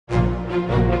Hello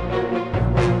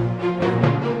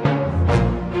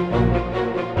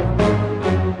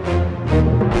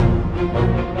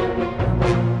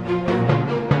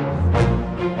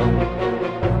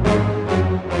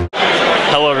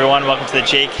everyone, welcome to the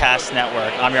JCast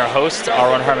Network. I'm your host,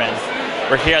 Aaron Herman.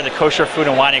 We're here at the Kosher Food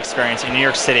and Wine Experience in New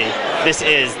York City. This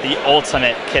is the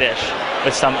ultimate Kiddush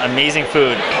with some amazing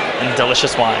food and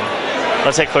delicious wine.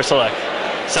 Let's take a closer look.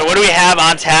 So what do we have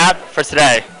on tap for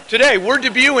today? Today we're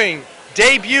debuting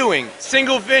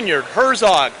single vineyard,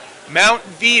 Herzog, Mount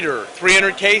Veeder,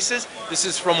 300 cases. This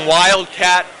is from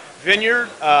Wildcat Vineyard.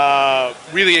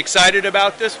 Really excited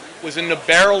about this. Was in the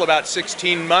barrel about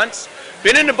 16 months.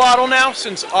 Been in the bottle now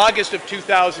since August of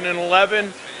 2011.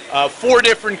 4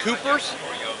 different coopers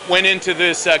went into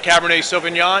this Cabernet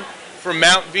Sauvignon from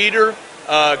Mount Veeder.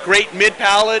 Great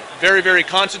mid-palate, very, very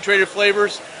concentrated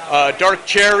flavors. Dark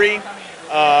cherry,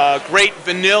 great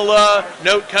vanilla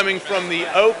note coming from the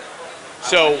oak.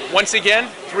 So once again,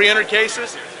 300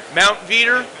 cases, Mount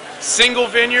Veeder, single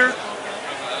vineyard,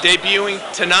 debuting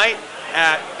tonight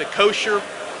at the Kosher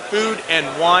Food and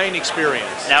Wine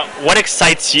Experience. Now, what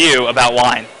excites you about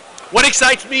wine? What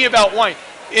excites me about wine?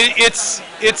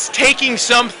 It's taking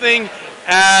something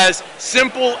as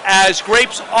simple as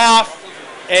grapes off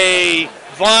a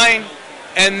vine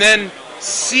and then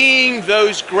seeing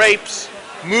those grapes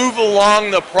move along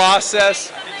the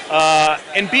process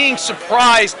and being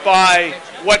surprised by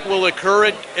what will occur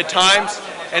at times,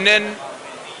 and then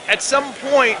at some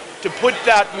point to put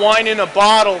that wine in a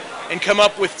bottle and come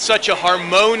up with such a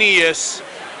harmonious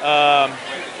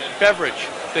beverage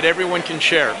that everyone can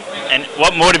share. And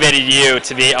what motivated you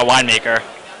to be a winemaker?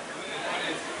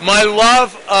 My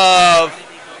love of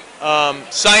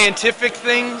scientific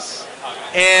things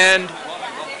and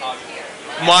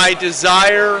my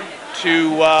desire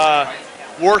to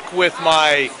work with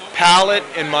my palate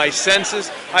and my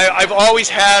senses. I've always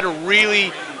had a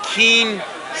really keen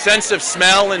sense of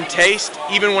smell and taste,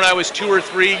 even when I was 2 or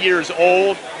 3 years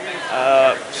old.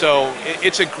 So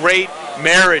it's a great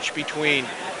marriage between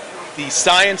the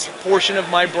science portion of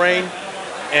my brain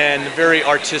and the very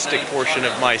artistic portion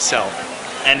of myself.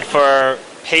 And for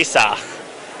Pesach,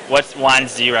 what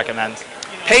wines do you recommend?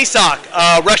 Pesach,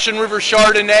 Russian River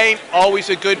Chardonnay, always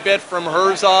a good bet from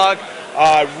Herzog.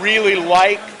 Really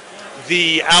like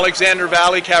the Alexander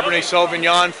Valley Cabernet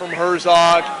Sauvignon from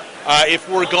Herzog. If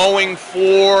we're going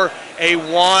for a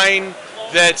wine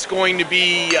that's going to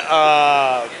be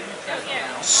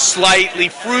slightly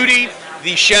fruity,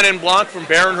 the Chenin Blanc from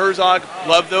Baron Herzog,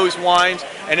 love those wines.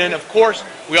 And then, of course,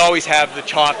 we always have the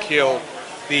Chalk Hill,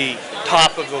 the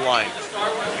top of the line.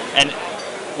 And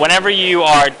whenever you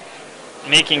are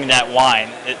making that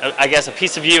wine, I guess a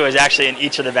piece of you is actually in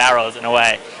each of the barrels in a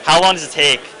way. How long does it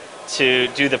take to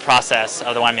do the process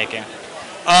of the winemaking?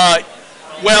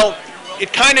 Well,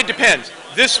 it kind of depends.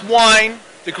 This wine,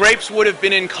 the grapes would have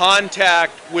been in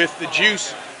contact with the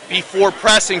juice before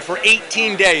pressing for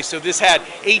 18 days. So this had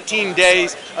 18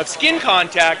 days of skin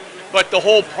contact, but the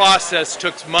whole process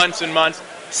took months and months.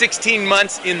 16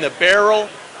 months in the barrel,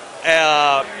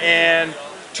 and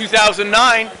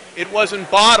 2009, it wasn't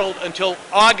bottled until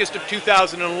August of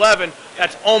 2011.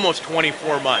 That's almost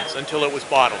 24 months until it was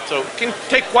bottled. So it can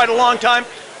take quite a long time,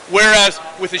 whereas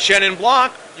with the Chenin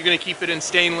Blanc, you're going to keep it in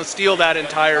stainless steel that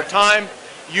entire time.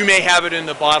 You may have it in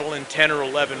the bottle in 10 or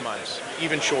 11 months,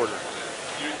 even shorter.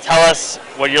 Tell us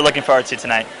what you're looking forward to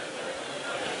tonight.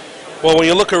 Well, when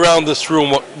you look around this room,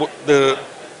 what the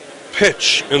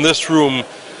pitch in this room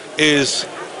is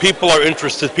people are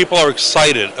interested, people are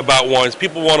excited about wines,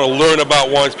 people want to learn about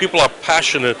wines, people are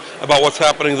passionate about what's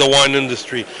happening in the wine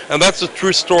industry. And that's the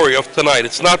true story of tonight.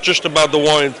 It's not just about the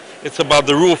wines, it's about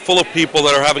the room full of people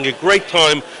that are having a great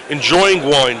time enjoying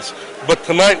wines. But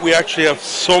tonight we actually have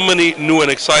so many new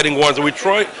and exciting wines, and we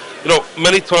try,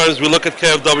 many times we look at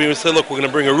KFW and we say, look, we're going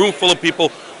to bring a room full of people.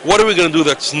 What are we going to do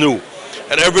that's new?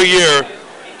 And every year,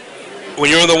 when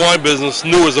you're in the wine business,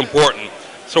 new is important.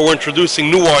 So we're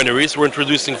introducing new wineries. We're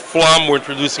introducing Flam. We're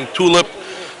introducing Tulip.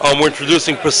 We're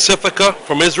introducing Pacifica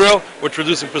from Israel. We're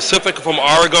introducing Pacifica from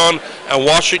Oregon and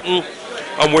Washington.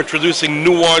 We're introducing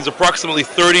new wines. Approximately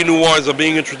 30 new wines are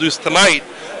being introduced tonight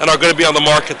and are going to be on the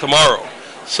market tomorrow.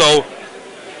 So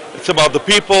it's about the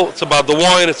people, it's about the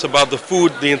wine, it's about the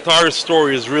food. The entire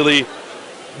story is really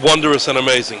wondrous and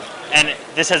amazing. And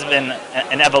this has been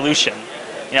an evolution.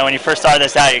 When you first started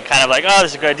this out, you're kind of like, oh,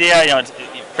 this is a good idea. You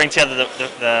bring together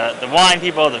the wine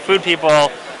people, the food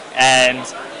people, and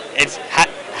it's.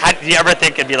 How do you ever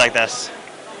think it'd be like this?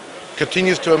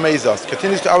 Continues to amaze us.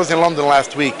 I was in London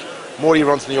last week. Morty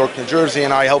runs New York, New Jersey,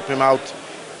 and I help him out.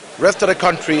 Rest of the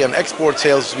country and export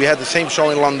sales, we had the same show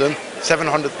in London,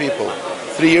 700 people.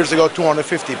 3 years ago,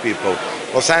 250 people.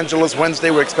 Los Angeles,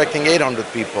 Wednesday, we're expecting 800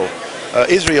 people.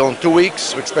 Israel, in 2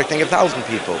 weeks, we're expecting 1,000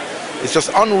 people. It's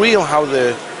just unreal how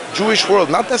the Jewish world,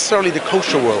 not necessarily the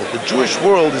kosher world, the Jewish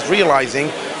world is realizing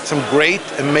some great,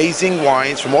 amazing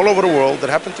wines from all over the world that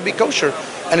happen to be kosher.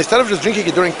 And instead of just drinking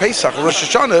it during Pesach or Rosh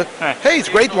Hashanah, Right. hey, it's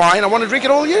great wine, I want to drink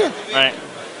it all year. Right.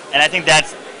 And I think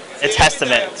that's a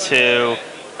testament to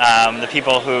the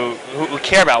people who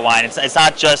care about wine. It's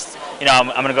not just, I'm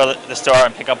going to go to the store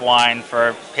and pick up wine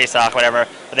for Pesach, whatever,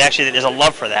 but there's a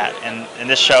love for that. And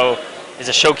this show is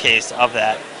a showcase of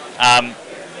that.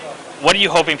 What are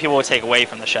you hoping people will take away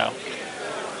from the show?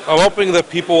 I'm hoping that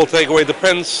people will take away,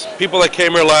 depends, people that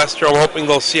came here last year, I'm hoping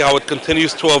they'll see how it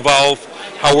continues to evolve,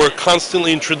 how we're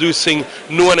constantly introducing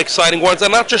new and exciting wines,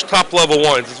 and not just top-level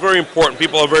wines. It's very important.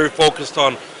 People are very focused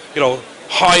on,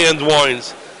 high-end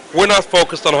wines. We're not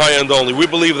focused on high-end only. We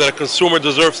believe that a consumer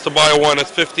deserves to buy a wine at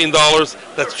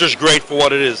 $15 that's just great for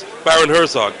what it is. Baron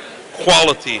Herzog,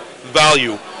 quality,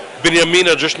 value.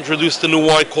 Binyamina just introduced a new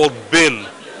wine called Bin.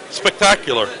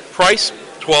 Spectacular. Price,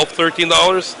 $12,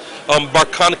 $13.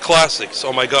 Barkan Classics,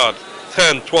 oh my God,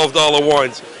 $10, $12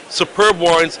 wines. Superb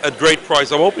wines at great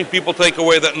price. I'm hoping people take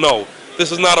away that no,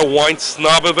 this is not a wine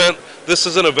snob event. This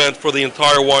is an event for the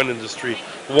entire wine industry.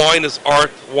 Wine is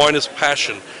art, wine is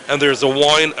passion. And there's a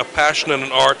wine, a passion, and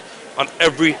an art on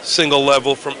every single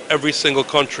level from every single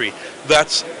country.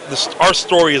 Our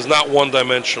story is not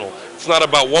one-dimensional. It's not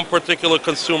about one particular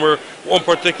consumer, one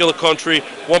particular country,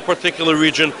 one particular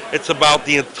region. It's about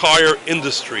the entire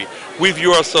industry. We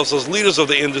view ourselves as leaders of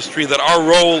the industry, that our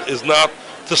role is not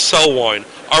to sell wine.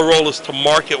 Our role is to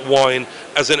market wine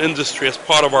as an industry, as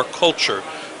part of our culture.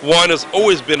 Wine has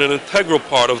always been an integral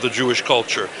part of the Jewish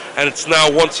culture, and it's now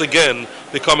once again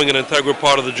becoming an integral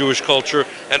part of the Jewish culture,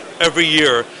 and every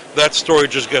year that story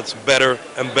just gets better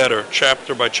and better,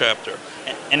 chapter by chapter.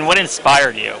 And what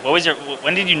inspired you?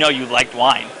 When did you know you liked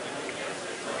wine?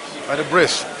 By the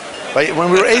bris. When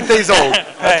we were 8 days old.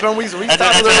 That's when we started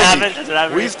That's what early. happened? That's what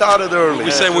happened? We started early.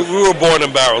 We say we were born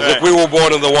in barrels. Look, we were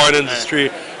born in the wine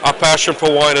industry. Our passion for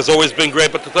wine has always been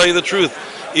great, but to tell you the truth,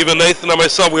 even Nathan and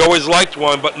myself, we always liked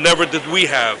wine, but never did we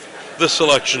have this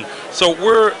selection. So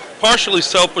we're partially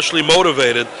selfishly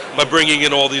motivated by bringing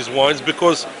in all these wines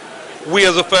because we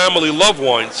as a family love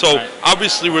wine. So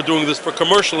obviously we're doing this for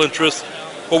commercial interest,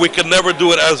 but we could never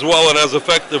do it as well and as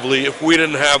effectively if we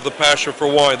didn't have the passion for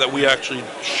wine that we actually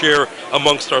share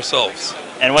amongst ourselves.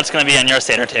 And what's going to be on your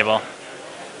Seder table?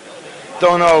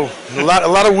 Don't know. A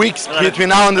lot of weeks between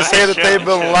now and the Seder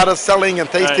table, a lot of selling and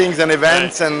tastings and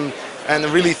events and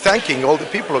really thanking all the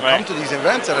people who come to these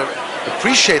events and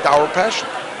appreciate our passion.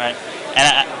 Right.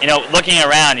 And looking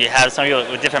around, you have some people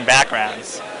with different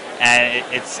backgrounds, and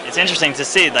it's interesting to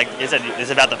see. Like you said,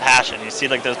 it's about the passion. You see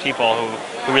like those people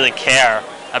who really care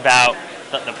about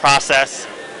the process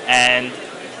and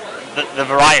the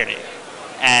variety.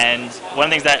 And one of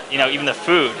the things that even the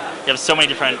food, you have so many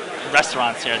different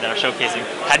restaurants here that are showcasing.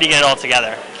 How do you get it all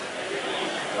together?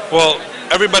 Well,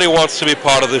 everybody wants to be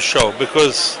part of this show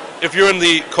because if you're in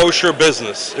the kosher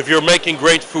business, if you're making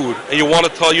great food and you want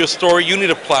to tell your story, you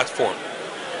need a platform.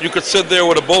 You could sit there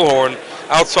with a bullhorn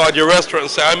outside your restaurant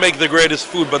and say, I make the greatest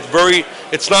food, but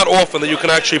it's not often that you can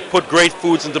actually put great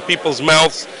foods into people's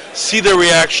mouths, see their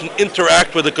reaction,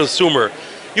 interact with the consumer.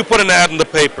 You put an ad in the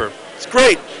paper. It's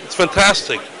great. It's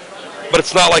fantastic. But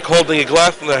it's not like holding a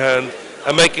glass in the hand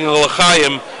and making a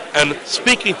l'chaim and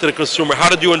speaking to the consumer. How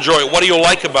did you enjoy it? What do you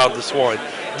like about this wine?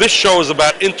 This show is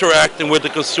about interacting with the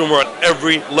consumer at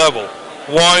every level.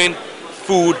 Wine,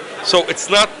 food. So it's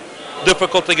not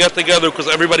difficult to get together because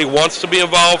everybody wants to be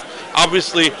involved.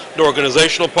 Obviously, the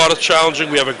organizational part is challenging.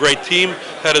 We have a great team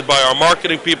headed by our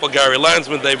marketing people, Gary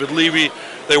Landsman, David Levy.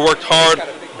 They worked hard,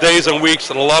 days and weeks,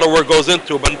 and a lot of work goes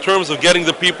into it. But in terms of getting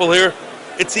the people here,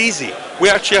 it's easy. We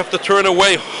actually have to turn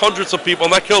away hundreds of people,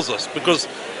 and that kills us because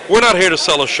we're not here to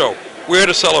sell a show. We're here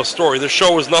to sell a story. The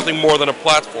show is nothing more than a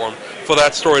platform for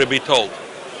that story to be told.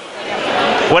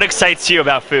 What excites you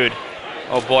about food?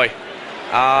 Oh boy.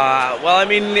 Well, I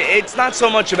mean, it's not so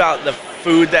much about the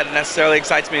food that necessarily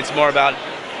excites me. It's more about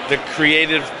the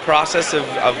creative process of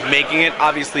making it.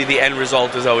 Obviously, the end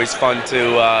result is always fun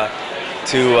to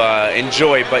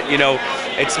enjoy, but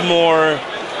it's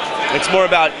more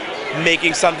about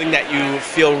making something that you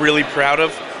feel really proud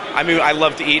of. I mean, I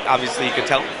love to eat. Obviously, you could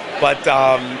tell, but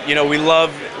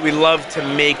we love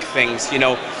to make things.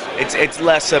 It's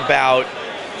less about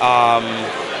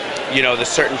the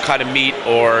certain kind of meat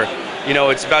or.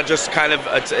 It's about just kind of,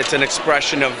 it's an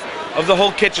expression of the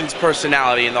whole kitchen's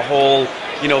personality and the whole,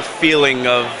 feeling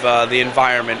of the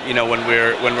environment, when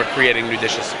we're creating new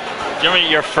dishes. Do you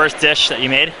remember your first dish that you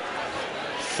made?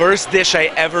 First dish I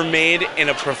ever made in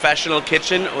a professional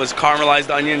kitchen was caramelized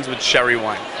onions with sherry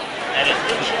wine. And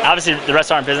obviously, the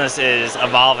restaurant business is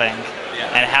evolving.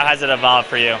 And how has it evolved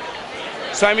for you?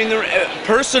 So I mean,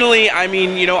 personally, I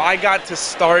mean, you know, I got to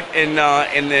start in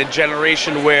the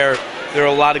generation where there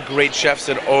are a lot of great chefs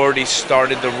that already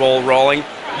started the roll rolling.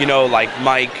 You know, like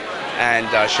Mike and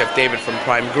Chef David from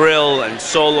Prime Grill and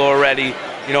Solo already.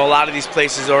 You know, a lot of these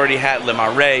places already had Le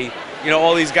Marais. You know,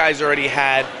 all these guys already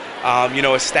had, you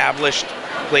know, established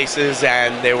places,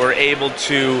 and they were able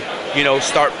to, you know,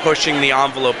 start pushing the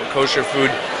envelope of kosher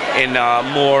food in a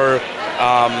more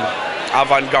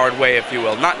avant-garde way, if you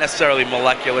will. Not necessarily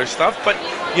molecular stuff, but,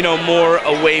 you know, more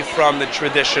away from the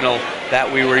traditional that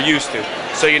we were used to.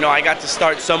 So, you know, I got to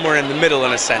start somewhere in the middle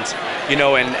in a sense, you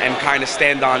know, and kind of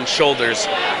stand on shoulders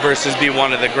versus be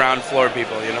one of the ground floor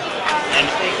people, you know.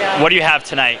 And what do you have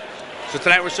tonight? So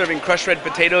tonight we're serving crushed red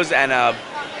potatoes and a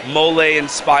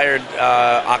mole-inspired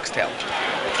oxtail.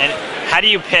 And how do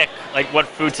you pick, like, what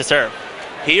food to serve?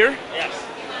 Here, Yes.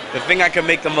 the thing I can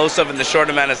make the most of in the short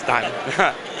amount of time.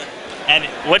 And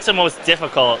what's the most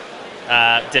difficult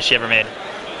dish you ever made?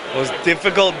 Most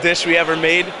difficult dish we ever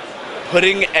made,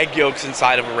 putting egg yolks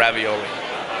inside of a ravioli.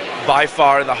 By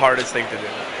far the hardest thing to do.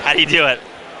 How do you do it?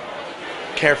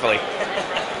 Carefully.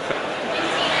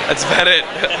 That's about it.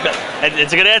 And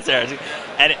it's a good answer.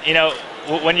 And you know,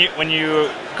 when you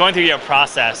going through your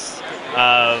process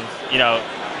of, you know,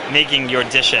 making your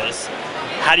dishes,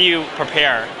 how do you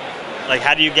prepare? Like,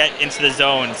 how do you get into the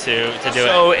zone to do it?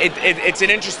 So it's an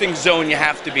interesting zone you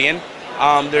have to be in.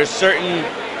 There's certain,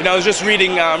 you know, I was just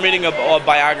reading, I'm reading a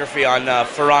biography on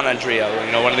Ferran Adrià,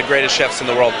 you know, one of the greatest chefs in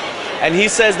the world. And he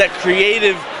says that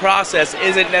creative process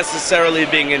isn't necessarily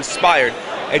being inspired.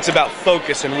 It's about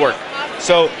focus and work.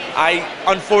 So I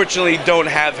unfortunately don't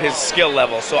have his skill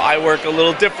level. So I work a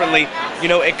little differently. You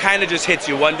know, it kind of just hits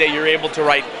you. One day you're able to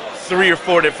write 3 or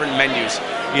 4 different menus,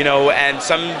 you know, and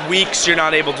some weeks you're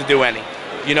not able to do any,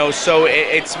 you know. So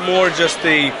it's more just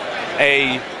a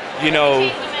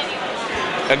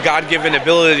God-given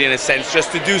ability in a sense,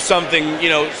 just to do something, you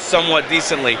know, somewhat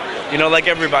decently, you know, like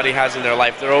everybody has in their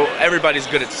life. Everybody's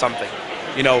good at something,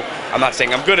 you know. I'm not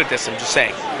saying I'm good at this, I'm just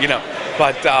saying, you know,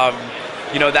 but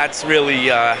you know, that's really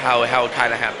how it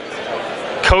kind of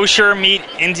happens. Kosher meat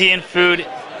Indian food,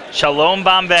 Shalom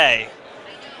Bombay.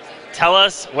 Tell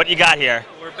us what you got here.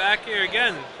 We're back here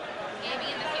again.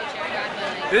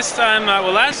 This time,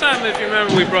 well, last time, if you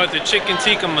remember, we brought the chicken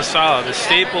tikka masala, the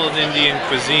staple of Indian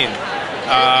cuisine.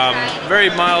 Very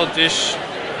mild dish,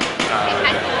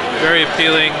 very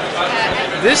appealing.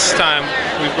 This time,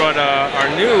 we brought our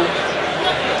new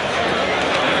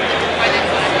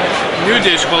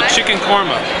dish called chicken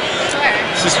korma.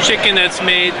 This is chicken that's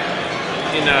made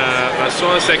in a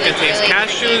sauce that contains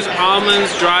cashews,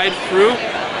 almonds, dried fruit.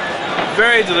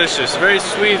 Very delicious, very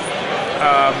sweet,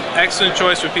 excellent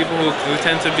choice for people who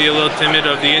tend to be a little timid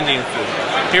of the Indian food.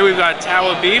 Here we've got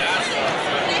tawa beef.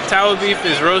 Tawa beef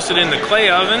is roasted in the clay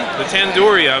oven, the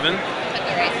tandoori oven,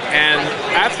 and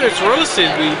after it's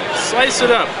roasted, we slice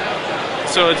it up.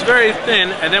 So it's very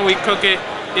thin, and then we cook it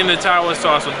in the tawa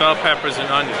sauce with bell peppers and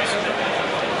onions.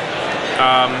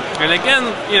 And again,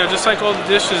 you know, just like all the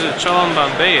dishes at Shalom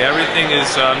Bombay, everything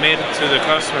is made to the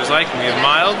customer's liking. We have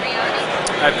mild,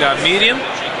 I've got medium,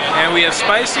 and we have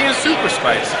spicy and super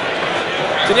spicy.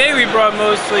 Today we brought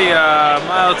mostly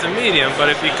mild to medium, but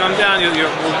if you come down, you'll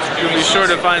be sure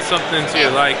to find something to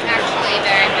your liking.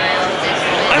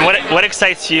 And what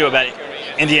excites you about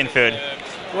Indian food?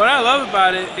 What I love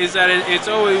about it is that it's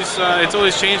always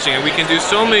changing, and we can do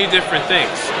so many different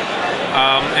things.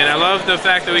 And I love the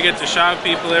fact that we get to shock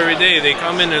people every day. They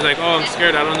come in, they're like, "Oh, I'm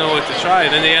scared, I don't know what to try,"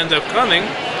 and then they end up coming,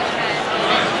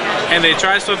 and they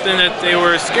try something that they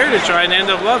were scared to try, and they end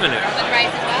up loving it.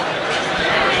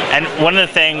 And one of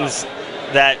the things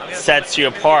that sets you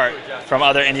apart from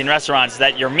other Indian restaurants is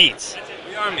that your meats.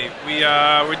 We are meat.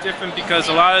 We're different because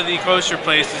a lot of the kosher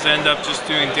places end up just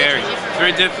doing dairy. It's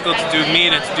very difficult to do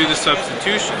meat and to do the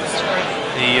substitutions.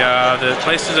 The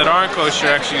places that aren't kosher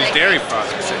actually use dairy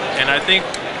products. And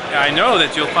I know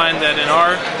that you'll find that in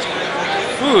our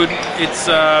food, it's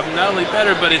not only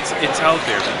better, but it's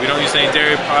healthier. We don't use any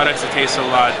dairy products. It tastes a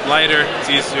lot lighter. It's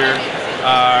easier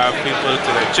people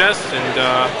to digest, and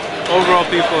overall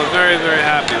people are very, very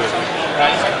happy with it.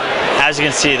 As you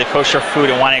can see, the Kosher Food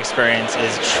and Wine Experience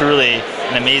is truly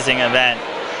an amazing event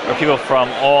where people from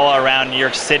all around New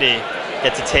York City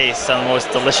get to taste some of the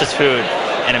most delicious food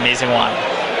and amazing wine.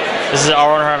 This is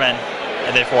Aaron Herman,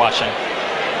 and thank you for watching.